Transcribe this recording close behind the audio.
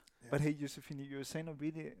But hey, Josefine, you were saying a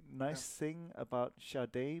really nice thing about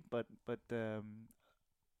Sade, but I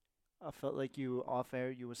felt like you off air.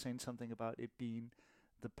 You were saying something about it being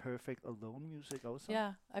the perfect alone music, also.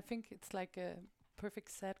 Yeah, I think it's like a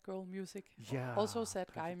perfect sad girl music. Yeah. Also sad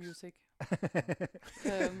guy perfect. music.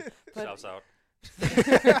 But Shouts out.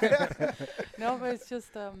 no, but it's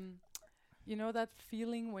just you know that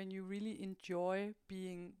feeling when you really enjoy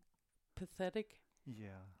being pathetic. Yeah.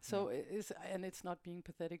 So and it's not being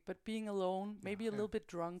pathetic, but being alone, maybe a Yeah. little bit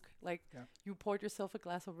drunk. Like Yeah. you poured yourself a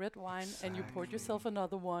glass of red wine, and you poured yourself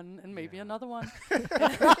another one, and maybe Yeah. another one,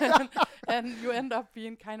 and you end up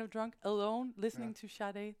being kind of drunk alone, listening to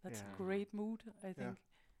Sade. That's Yeah. a great mood, I think.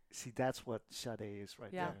 See, that's what Sade is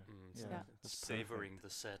right Yeah. there. So Yeah. That's savoring the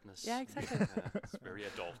sadness. Yeah, exactly. It's very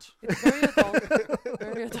adult. It's very adult.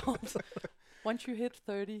 Very adult. Once you hit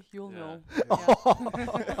 30, you'll Yeah. know.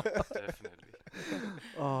 Definitely.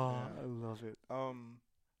 Oh, I love it.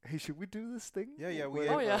 Hey, should we do this thing? Yeah, we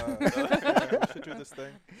Where- Oh, yeah. we should do this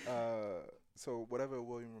thing. So whatever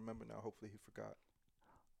William remember now, hopefully he forgot.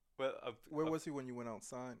 Well, Where was he when you went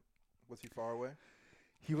outside? Was he far away?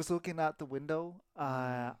 He was looking out the window.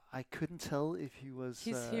 I couldn't tell if he was.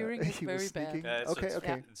 His hearing is he was very bad. sneaking. Yeah, Okay, it's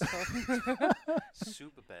okay.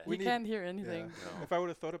 super bad. He We need- can't hear anything. No. If I would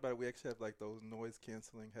have thought about it, we actually have like those noise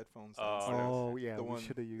canceling headphones. Oh, downstairs. Oh yeah, the we one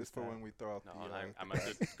should have is used for that. when we throw out No, the. and I'm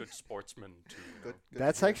the a good sportsman too. Good, good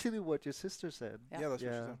That's to hear. actually what your sister said. Yeah. Yeah, that's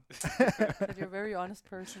Yeah. what she said. That you're a very honest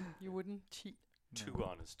person. You wouldn't cheat. Too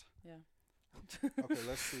honest. Yeah. Okay,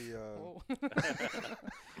 let's see. Oh.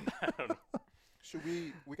 I don't know. Should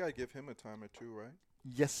we? We gotta give him a time or two, right?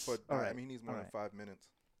 Yes. But all I right. mean, he needs more than Alright. 5 minutes.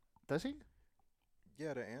 Does he?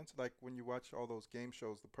 Yeah, to answer, like when you watch all those game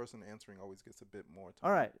shows, the person answering always gets a bit more time.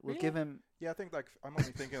 All right. We'll Really? give him. Yeah, I think like I'm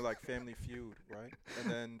only thinking like Family Feud, right?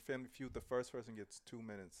 And then Family Feud, the first person gets 2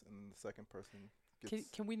 minutes, and the second person gets.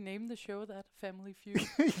 Can we name the show that Family Feud?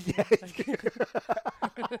 yeah.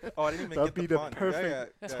 Oh, I didn't even That'd get be the the pun.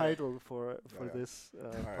 perfect Yeah. title for Yeah. this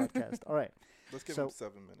Alright. podcast. All right. Let's give So- him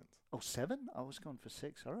 7 minutes. Oh, 7? I was going for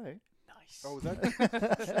 6. All right. Nice. Oh, is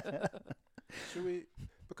that? Should we?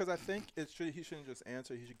 Because I think he shouldn't just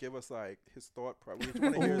answer. He should give us like his thought process. We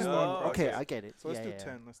want to hear his thought process. Okay, I get it. So let's yeah, do yeah.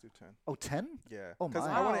 10. Let's do 10. Oh, 10? Yeah. Oh, Because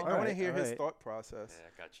my. I want Wow. to Alright, hear his alright. thought process.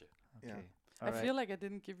 Yeah, gotcha. Yeah. Okay. I All right. feel like I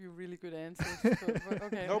didn't give you really good answers. but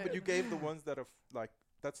okay. No, but you gave the ones that are like.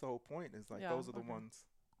 That's the whole point. Is like Yeah, those are the okay. ones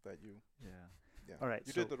that you. Yeah. Yeah. All right,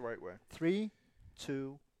 You so- did the right way. 3,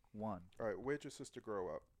 2, 1. All right. Where'd your sister grow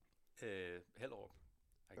up? Hellerup,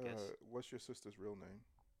 I guess. What's your sister's real name?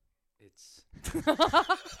 It's Come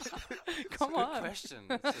a good on. question.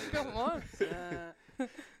 It's, Come on.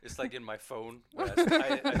 It's like in my phone. Where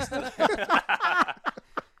I still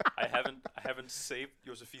I haven't saved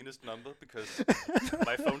Josefine's number because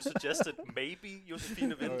my phone suggested maybe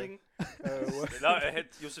Josefine Winding. What? No, I had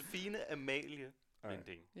Josefine Amalie Alright.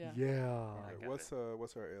 Winding. Yeah. All I right. got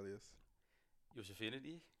What's her alias? Josefine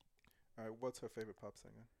die. All right. What's her favorite pop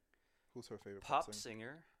singer? Who's her favorite Pop singer?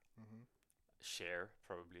 singer. Mm-hmm. Cher,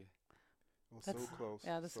 probably. Well, so That's- close.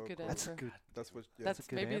 yeah, that's a so good close. That's a answer. good. That's what. Yeah, That's a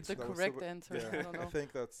good maybe answer. the That was correct super- answer. yeah, I don't know. I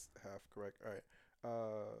think that's half correct. All right.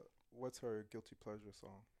 What's her guilty pleasure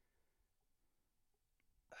song?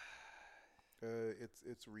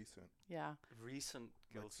 It's recent, Yeah. Recent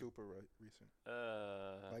like guilty. super recent,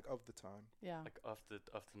 Like like of the time. Yeah. of the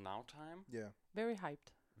now time. Yeah. Very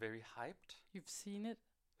hyped. Very hyped. You've seen it.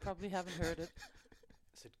 Probably haven't heard it.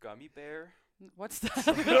 Is it Gummy Bear? What's that?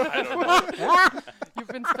 I don't know. You've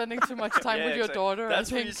been spending too much time Yeah, with your exact- daughter,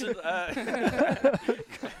 That's I think. recent. I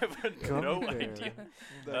have Gummy no Bear. idea.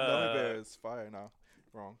 The Gummy Bear Uh, is fire now.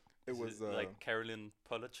 Wrong. It Is was like Carolyn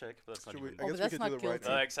Polachek, but that's not should we, even. I Oh, guess but we that's could do not the right. guilty.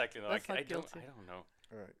 answer. Exactly. No, That's not I don't. guilty. I don't know.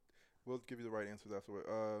 All right. We'll give you the right answers afterward.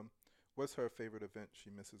 What's her favorite event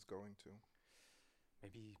she misses going to?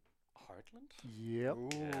 Maybe Heartland. Yep. Ooh.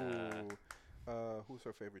 Yeah. Who's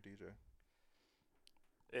her favorite DJ?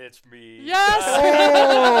 It's me. Yes!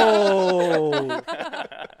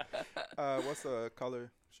 Oh! What's a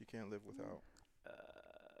color she can't live without?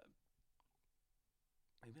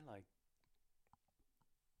 Maybe like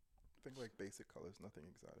I think like basic colors, nothing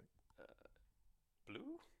exotic.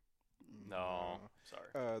 blue. Mm, No,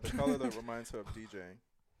 sorry. The color that reminds her of DJing.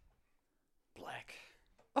 Black.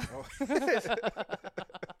 Oh.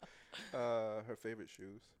 Her favorite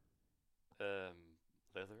shoes.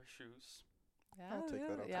 Leather shoes. Yeah, I'll take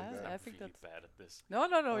that, I'll yeah, take that. I I'm think really that's. bad at this. No,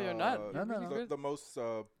 you're not. Uh, You're No, no, really no. good. The most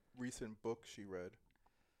recent book she read.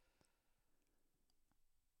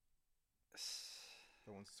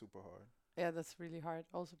 That one's super hard. Yeah, that's really hard.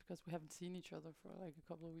 Also because we haven't seen each other for like a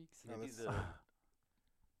couple of weeks. No, Maybe that's- the.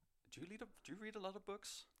 Do you read a lot of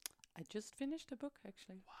books? I just finished a book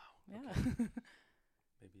actually. Wow. Yeah.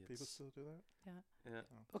 Maybe People it's still do that? yeah.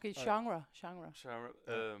 Okay, Alright. genre. Genre.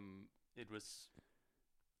 Yeah. It was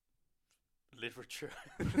literature.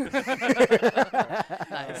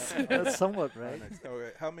 Nice. That's somewhat Ah, right. nice.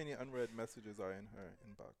 Okay. How many unread messages are in her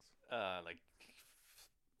inbox? Like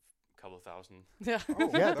couple thousand. Yeah. Oh,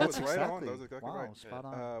 Yeah, that that's was right on. exactly. That was exactly wow, right. spot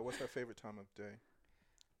on. What's her favorite time of day?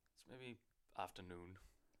 It's maybe afternoon.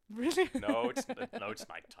 Really? No, it's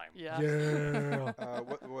nighttime. Yeah. Yeah.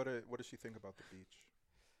 What does she think about the beach?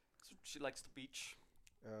 So she likes the beach.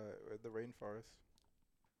 The rainforest.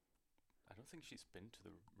 I don't think she's been to the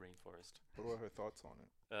rainforest. What are her thoughts on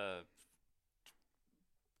it?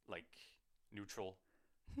 Like neutral.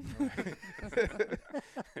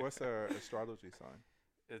 What's her astrology sign?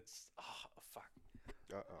 It's fuck.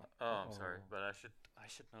 Uh-oh. Oh, I'm sorry, Oh. but I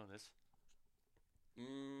should know this.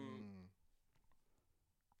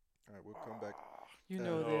 All right, we'll come back. You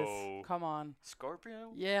know No. this. Come on.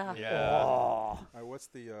 Scorpio. Yeah. Yeah. Oh. All right, what's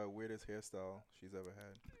the weirdest hairstyle she's ever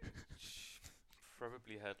had? She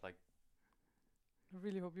probably had like. I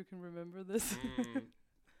really hope you can remember this. No,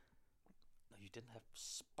 you didn't have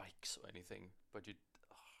spikes or anything, but you.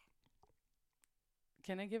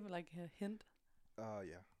 Can I give like a hint?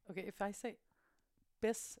 Yeah. Okay, if I say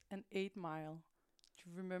Bess and 8 Mile, do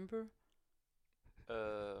you remember?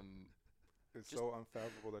 It's Just- so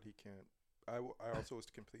unfathomable that he can't. I also was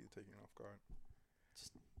completely taken off guard.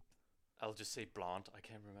 I'll just say blonde. I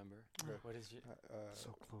can't remember. Okay. What is it? So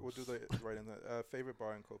close. We'll do the right in that. Favorite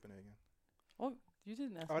bar in Copenhagen. Oh, you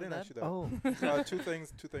didn't ask Oh, I me didn't that. ask you that. Oh. Two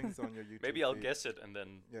things on your YouTube. Maybe I'll feed. guess it and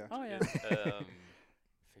then. Yeah. Oh, yeah.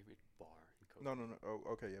 Favorite bar in Copenhagen. No.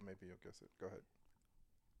 Oh, okay. Yeah, maybe you'll guess it. Go ahead.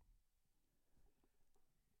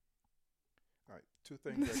 All right. Two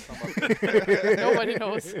things that come up. Nobody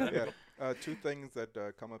knows. Yeah. Two things that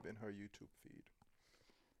come up in her YouTube feed.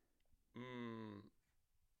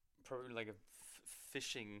 Probably like a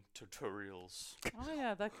fishing tutorials. Oh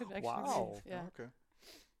yeah, that could actually Wow. be. Yeah. Oh, okay.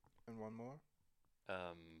 And one more.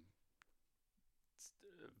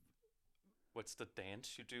 What's the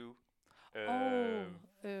dance you do?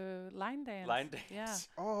 Line dance. Line dance. Yeah.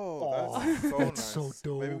 Oh, Oh, that's so that's nice.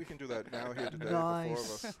 so Maybe dope. we can do that now here today, the four of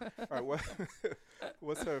us. All right.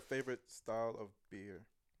 What's her favorite style of beer?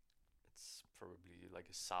 It's probably like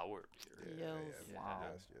a sour beer. Yes. Wow.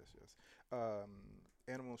 Yes.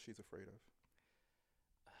 Animal she's afraid of.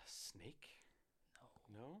 Snake?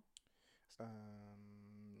 No.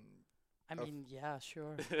 I mean, yeah,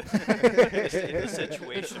 sure. In the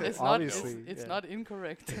situation. It's Obviously, it's yeah. not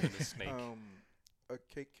incorrect. In a snake. A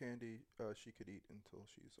cake candy she could eat until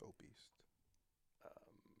she's obese.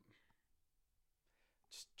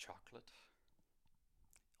 Just chocolate.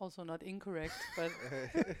 Also not incorrect, but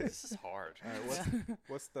This is hard.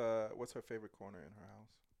 What's her favorite corner in her house?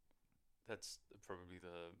 That's probably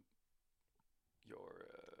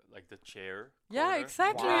like the chair. yeah, corner.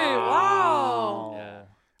 exactly. Wow. Wow. Yeah.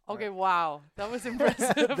 Okay, wow, that was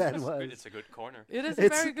impressive. That It's was. good- It's a good corner. It is a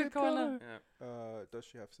It's very a good good corner. Yeah. Does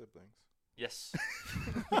she have siblings? Yes.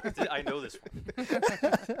 I know this one.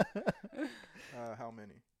 How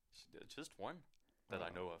many? Just one that I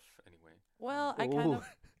know of, anyway. Well, I kind of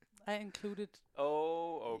I included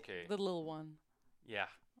Oh, okay. the little one. Yeah.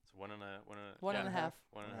 So One yeah, and a half.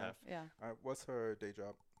 One and One a and half. Yeah. What's her day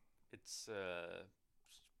job? It's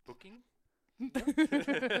booking.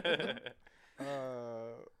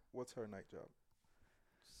 What's her night job?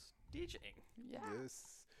 DJing. Yeah.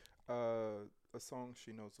 Yes. A song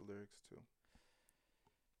she knows the lyrics to.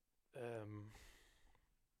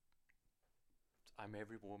 I'm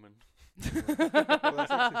every woman. Did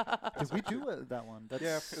we do that one? That's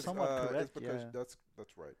Yeah, 'cause, somewhat it's correct. because Yeah.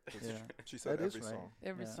 that's right. 'Cause Yeah. She said That is every right. song,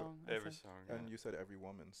 Every Yeah. song. I Every think. song. and you said every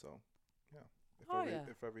woman. So, yeah. Oh, yeah.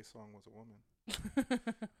 If every song was a woman.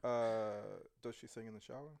 Does she sing in the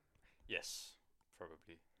shower? Yes,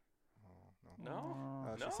 probably. Oh no. No?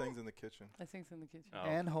 Oh. She No? sings in the kitchen. I think it's in the kitchen. Oh.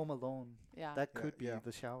 And Home Alone. Yeah. That Yeah, could be yeah.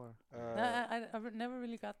 the shower. Never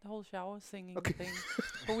really got the whole shower singing Okay. thing.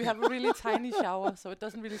 But we have a really tiny shower, so it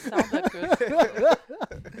doesn't really sound that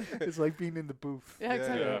good. It's like being in the booth. Yeah,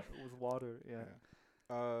 exactly. Yeah. With water. Yeah.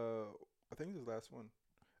 I think this is the last one.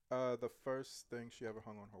 The first thing she ever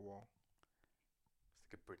hung on her wall. It's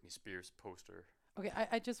like a Britney Spears poster. Okay,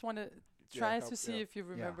 I just want to try help, to see yeah. if you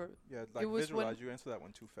remember. Yeah, like was when- visualize. You answer that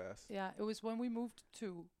one too fast. Yeah, it was when we moved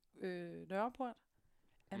to Nørreport,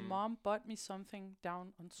 and Mm. Mom bought me something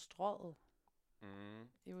down on Strøget. Mm.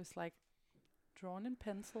 It was like drawn in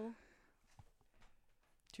pencil.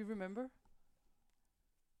 Do you remember?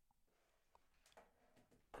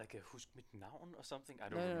 Like a Husk mit navn or something? I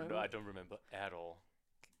No, don't no, remember. no. I don't remember at all.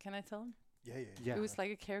 Can I tell him? Yeah. Yeah. It was like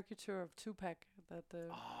a caricature of Tupac that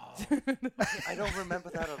I don't remember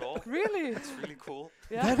that at all. Really? It's really cool.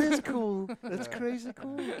 Yeah. That is cool. That's crazy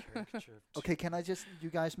cool. Caricature of Okay, can I just? You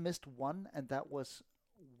guys missed one, and that was,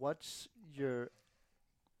 what's your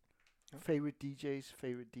Huh? favorite DJ's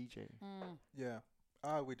favorite DJ? Mm. Yeah.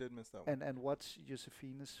 We did miss that one. And what's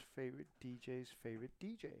Josefine's favorite DJ's favorite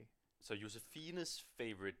DJ? So Josefine's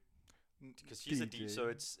favorite, N- because she's a DJ, so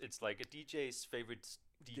DJ. it's like a DJ's favorite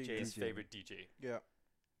DJ's DJ. favorite DJ. Yeah.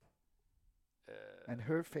 And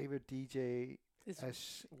her favorite DJ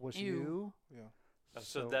It's was you. you. Yeah.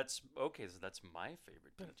 so that's okay. So that's my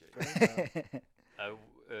favorite DJ.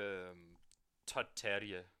 Todd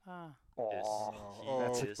Terje ah, Oh, he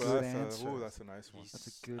that's a is- good that's answer. that's a nice one. He's That's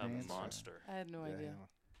a good a answer. monster. I had no Yeah, idea.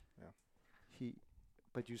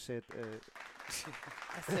 But you said I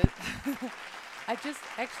said I just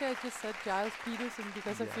said Giles Peterson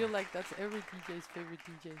because I Yeah. feel like that's every DJ's favorite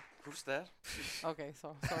DJ. Who's that? Okay,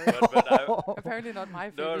 so sorry. but I, Apparently not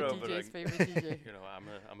my No, favorite no, but DJ's like- favorite DJ. you know,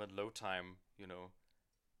 I'm a low time,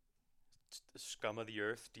 scum of the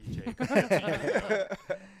earth DJ. compared to you,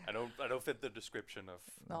 you know. I don't fit the description of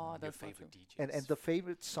No, your that's not favorite true. DJs. and the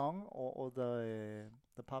favorite song or the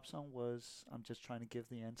pop song was. I'm just trying to give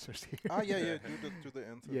the answers here. yeah. Do the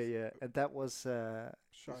answers. yeah. And that was Sade,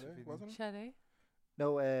 Josephine. wasn't it? Sade?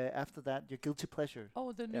 no. After that, your guilty pleasure.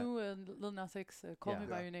 Oh, the Yeah. new Lil Nas X, Call Yeah. Me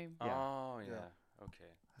By Yeah. Your Name. Yeah. Oh yeah. Yeah.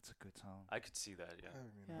 Okay. That's a good song. I could see that. Yeah. I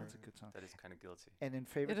haven't even Yeah. heard That's a it. good song. That is kind of guilty. And in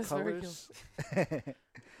favorite is very colors.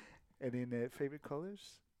 And in favorite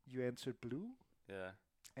colors, you answered blue, Yeah.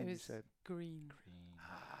 and you It's said Green. green.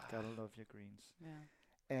 Gotta love your greens. Yeah.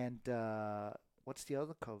 And what's the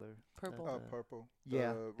other color? Purple. Purple.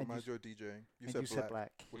 Yeah, and Reminds you you of DJing. You and said you black, said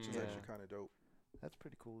black, which is Mm. actually kind of dope. That's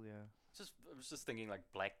pretty cool. Yeah. I was just thinking like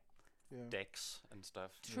black Yeah. decks and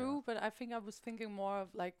stuff. True, but I think I was thinking more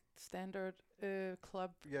of like standard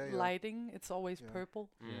club Yeah. lighting. It's always Yeah. purple.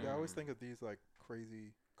 Yeah, I always think of these like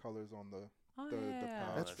crazy colors on the Oh the yeah.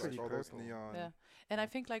 pads, That's like pretty all those purple. neon. Yeah. And I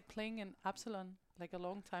think like playing in Absalon like a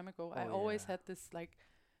long time ago, I Oh, always yeah. had this like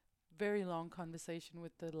very long conversation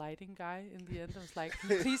with the lighting guy in the end. I was like, "Can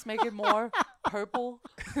you please make it more purple."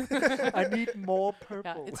 I need more Yeah,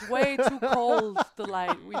 purple. it's way too cold, the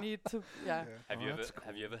light. We need to, yeah. Have Oh, you ever that's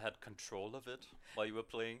have you ever had control of it while you were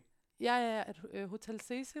playing? Yeah. At Hotel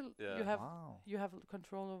Cecil, Yeah. Wow. you have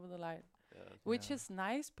control over the light, Yeah. which Yeah. is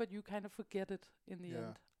nice, but you kind of forget it in the Yeah.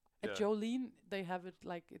 end. At Yeah. Jolene, they have it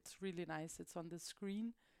like it's really nice. It's on the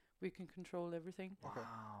screen. We can control everything. Okay.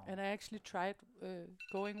 Wow. And I actually tried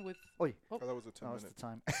going with Oi. Oh, that was a 10 Now is the minute.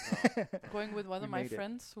 time. going with one We of my made it.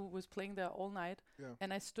 friends who was playing there all night, Yeah.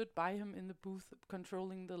 and I stood by him in the booth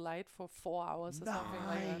controlling the light for 4 hours or something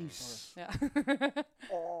like that. Nice. Yeah,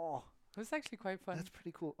 Oh, it was actually quite fun. that's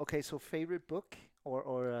pretty cool. Okay, so favorite book, or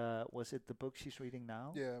was it the book she's reading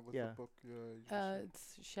now? Yeah, with Yeah. the book. You just said.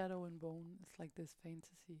 It's Shadow and Bone. It's like this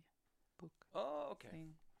fantasy book Oh, okay.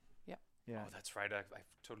 thing. Yeah. Oh, that's right. I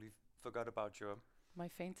totally forgot about your My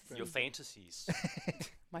fantasy. your fantasies.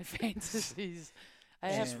 My fantasies. I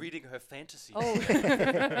And- have. She's reading her fantasies. Oh.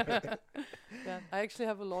 Yeah, I actually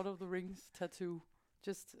have a Lord of the Rings tattoo.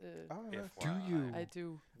 Just Oh, nice. FYI. Do you? I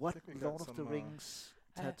do. What think we got Lord of the some, Rings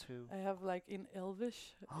I- tattoo? I have like in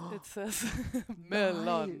Elvish. It says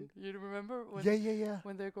melon. You remember when Yeah.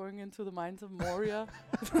 when they're going into the mines of Moria?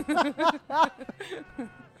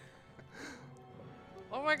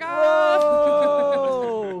 Oh my god!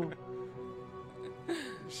 Whoa!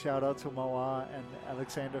 Shout out to Mawa and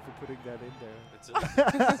Alexander for putting that in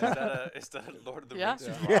there. Is that a Lord of the Yeah. Rings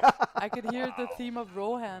Yeah. drop? I could hear the theme of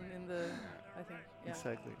Rohan in the. I think. Yeah.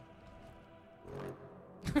 Exactly.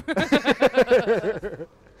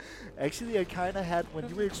 Actually, I kind of had, when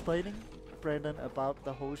you were explaining, Brandon, about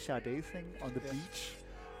the whole Sade thing on the Yeah. beach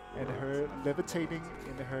and her levitating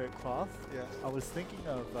in her cloth, Yeah. I was thinking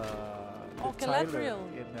of Oh, Liv Tyler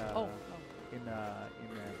Galadriel. in Oh. in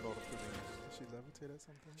Lord of the Rings. Did she levitate at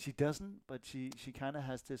something? She doesn't, but she kind of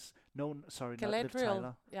has this. No, sorry, not Liv Galadriel.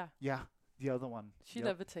 Tyler. Yeah. Yeah, the other one. She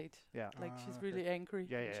Yep. levitate. Yeah, Like she's okay. really angry.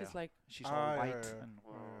 Yeah, and yeah, She's yeah. like. she's Ah, all yeah, white yeah, and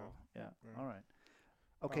yeah. yeah. Yeah. All right.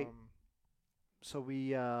 Okay, so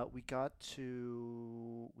we got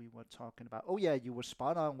to, we were talking about. Oh yeah, you were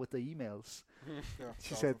spot on with the emails. Yeah,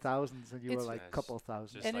 She said thousands, and you were It's- like Yes, couple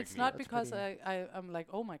thousand. just And like it's me. not That's because pretty- I'm like,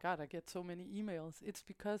 oh my god, I get so many emails. It's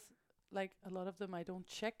because like a lot of them I don't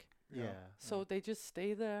check. Yeah. So they just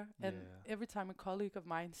stay there, and Yeah. every time a colleague of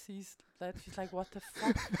mine sees that, she's like, "What the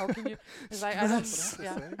fuck? How can you?" It's like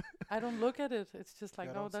Stress. I don't look at it. It's just like,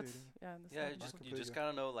 Yeah, I no, don't see it that's either. yeah. That's Yeah, not you just important.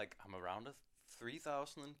 gotta know like I'm around a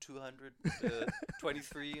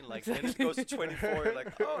 3,223 and like then it goes to 24. You're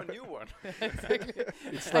like, oh, a new one. exactly.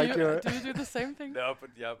 It's Are like you, you're. do you do the same thing? No,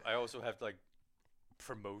 but yeah, I also have like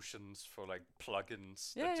promotions for like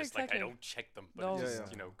plugins Yeah, that just like I exactly. don't check them, but No. it Yeah,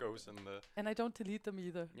 just yeah. goes in the And I don't delete them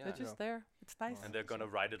either. Yeah. They're just there. It's nice. and they're gonna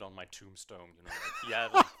write it on my tombstone. Like, yeah.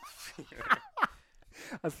 Like,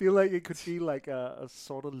 I feel like it could be like a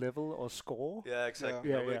sort of level or score. yeah, exactly.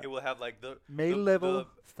 Yeah, You know, yeah. It will have like the Mail the- level, the-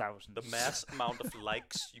 thousands. the mass amount of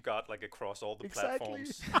likes you got like across all the Exactly.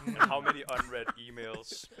 platforms, and how many unread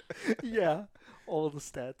emails Yeah, all the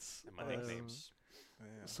stats. and my nicknames. Yeah.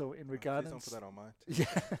 So in Please regards, don't put that on mine.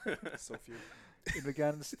 yeah, So few. in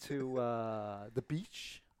regards to the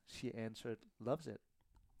beach, she answered, loves it.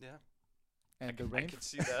 Yeah, And the I rain can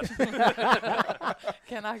see that.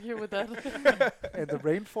 Can't argue with that. and the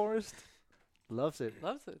rainforest, loves it.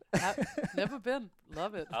 Loves it. Never been.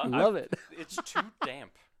 Love it. Love it. It's too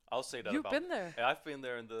damp. I'll say that You've about. been there. Yeah, I've been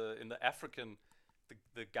there in the African,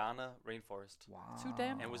 the Ghana rainforest, Wow. Too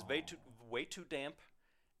damp? and it was way too damp,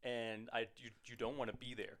 and you don't want to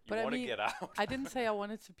be there. You But I want to mean, get out. I didn't say I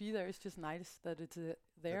wanted to be there. It's just nice that it's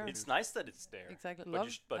there. It's nice that it's there. Exactly. But Love.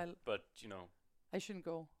 you but you know, I shouldn't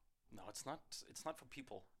go. no, it's not. It's not for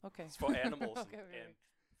people. Okay. It's for animals Okay, okay. and